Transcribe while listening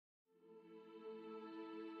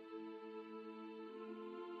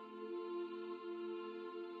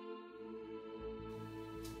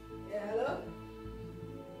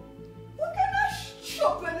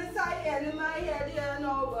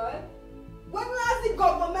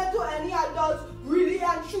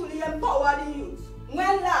truly empower the youth?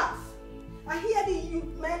 When last? I hear the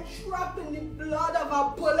youth men trapped in the blood of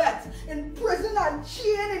a bullet, in prison and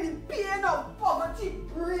chained in the pain of poverty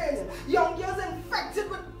brain, young girls infected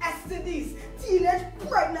with STDs, teenage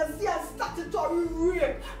pregnancy and statutory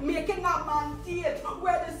rape, making a mandate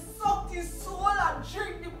where they suck the soul and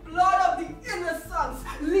drink the blood of the innocents,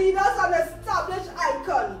 leaders and established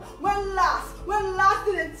icons. When last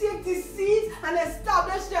did they take the seeds and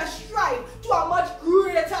establish their strive to a much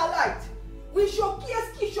greater light? We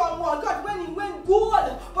showcase Kishon Walcott when he win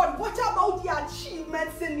gold, but what about the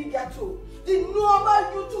achievements in the ghetto? The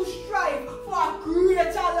normal youth who strive for a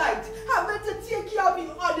greater light, having to take care of an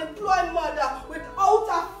unemployed mother without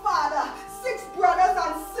a father, 6 brothers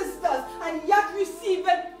and sisters, and yet receiving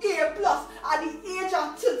A+ at the age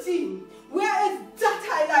of 13. Where is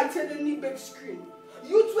that highlighted in the big screen?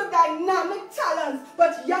 Youth with dynamic talents,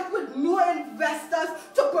 but yet with no investors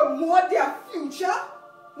to promote their future?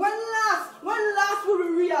 When last will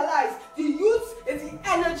we realize the youth is the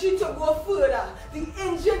energy to go further, the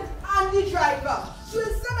engine and the driver? So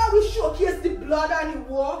instead of we showcase the blood and the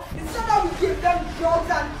war, instead of we give them drugs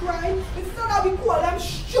and crime, instead of we call them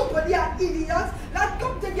stupid and idiots, let's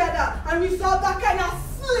come together and resolve that kind of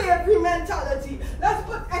slavery mentality. Let's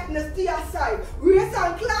put ethnicity aside, race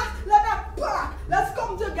and class, let that back. Let's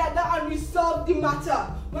come together and resolve the matter.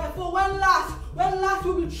 For when last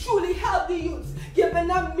will we truly help the youths, giving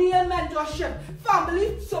them meal mentorship,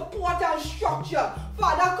 family support and structure,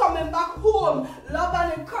 father coming back home, love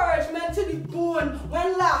and encouragement to the bone.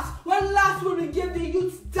 When last will we give the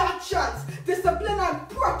youths that chance, discipline and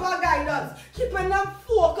proper guidance, keeping them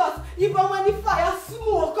focused even when the fire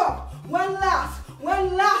smoke up? When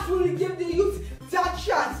last will we give the youth that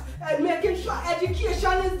chance, and making sure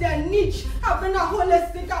education is their niche, having a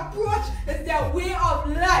holistic approach is their way of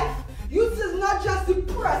life? Youth is not just the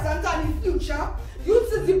present and the future.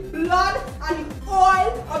 Youth is the blood and the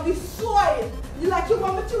oil of the soil. You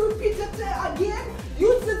want me to repeat it again?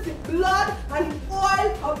 Youth is the blood and the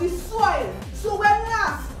oil of the soil. So when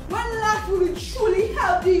last will we truly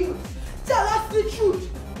help the youth? Tell us the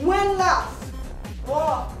truth. When last?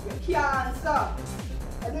 Oh, you can't answer.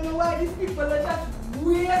 I don't know why these people are just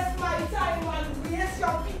waste my time and waste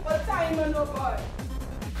your people's time and no boy.